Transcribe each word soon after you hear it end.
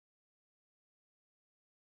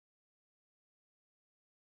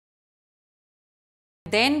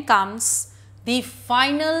then comes the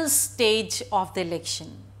final stage of the election,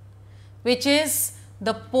 which is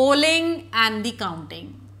the polling and the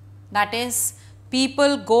counting. That is,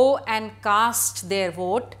 people go and cast their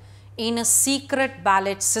vote in a secret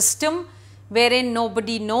ballot system wherein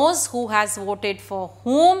nobody knows who has voted for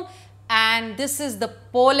whom, and this is the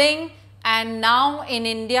polling. And now in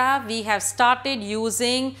India we have started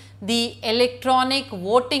using the electronic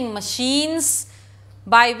voting machines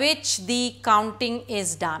by which the counting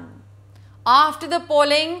is done. After the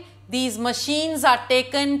polling, these machines are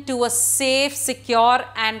taken to a safe, secure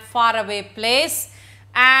and far away place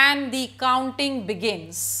and the counting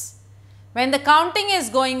begins. When the counting is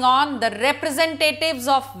going on, the representatives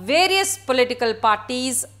of various political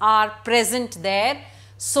parties are present there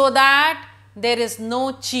so that there is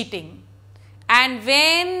no cheating. And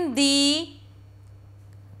when the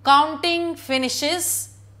counting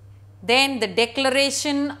finishes, then the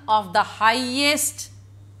declaration of the highest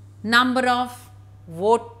number of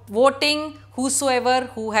voting, whosoever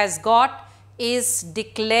who has got, is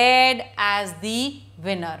declared as the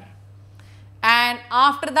winner. And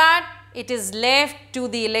after that, it is left to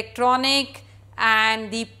the electronic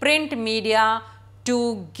and the print media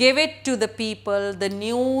to give it to the people, the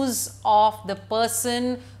news of the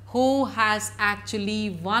person who has actually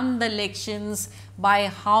won the elections by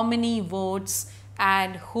how many votes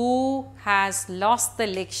and who has lost the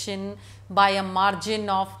election by a margin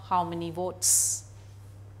of how many votes.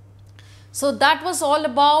 So that was all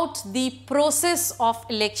about the process of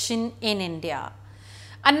election in India.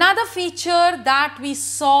 Another feature that we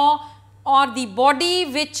saw, or the body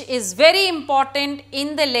which is very important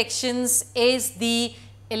in the elections, is the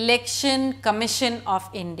Election Commission of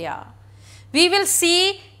India. We will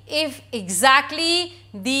see if exactly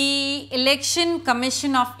the Election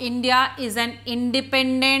Commission of India is an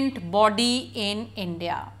independent body in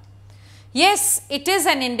India. Yes, it is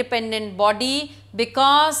an independent body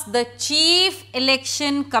because the Chief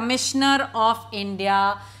Election Commissioner of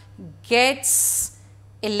India gets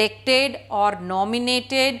elected or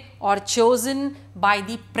nominated or chosen by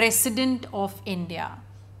the President of India.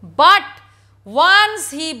 But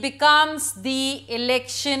once he becomes the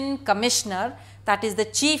Election Commissioner, that is the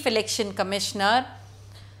Chief Election Commissioner,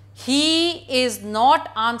 he is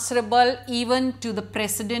not answerable even to the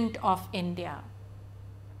President of India.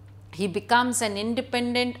 He becomes an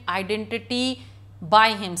independent identity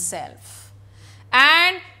by himself.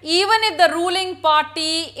 And even if the ruling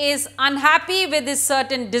party is unhappy with his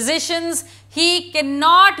certain decisions, he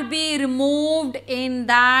cannot be removed in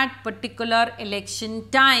that particular election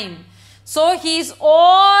time. So he is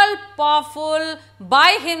all powerful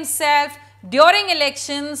by himself during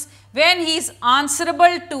elections. When he is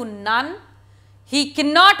answerable to none, he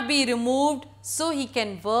cannot be removed, so he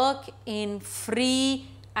can work in free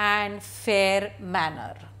and fair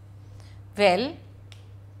manner. Well,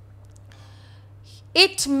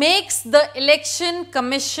 it makes the Election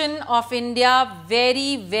Commission of India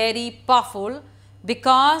very, very powerful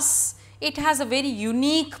because it has a very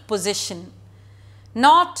unique position.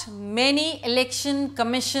 Not many election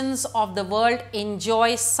commissions of the world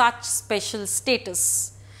enjoy such special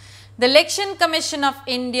status. The Election Commission of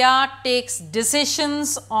India takes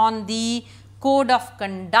decisions on the code of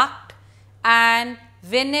conduct, and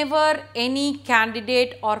whenever any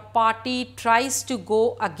candidate or party tries to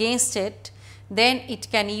go against it, then it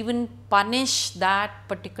can even punish that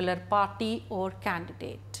particular party or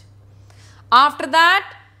candidate. After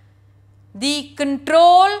that, the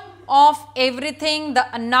control of everything, the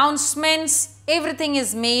announcements, everything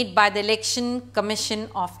is made by the Election Commission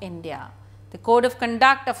of India. The code of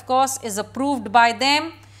conduct, of course, is approved by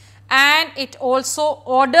them, and it also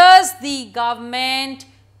orders the government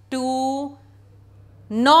to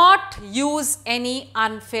not use any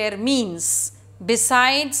unfair means.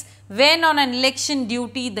 Besides, when on an election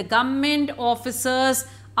duty, the government officers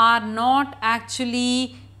are not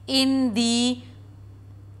actually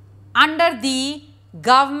under the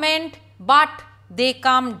government, but they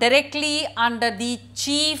come directly under the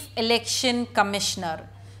Chief Election Commissioner,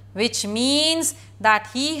 which means that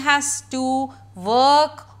he has to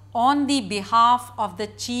work on the behalf of the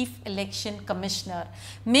Chief Election Commissioner,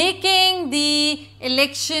 making the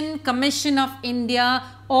Election Commission of India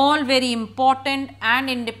all very important and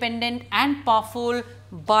independent and powerful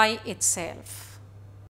by itself.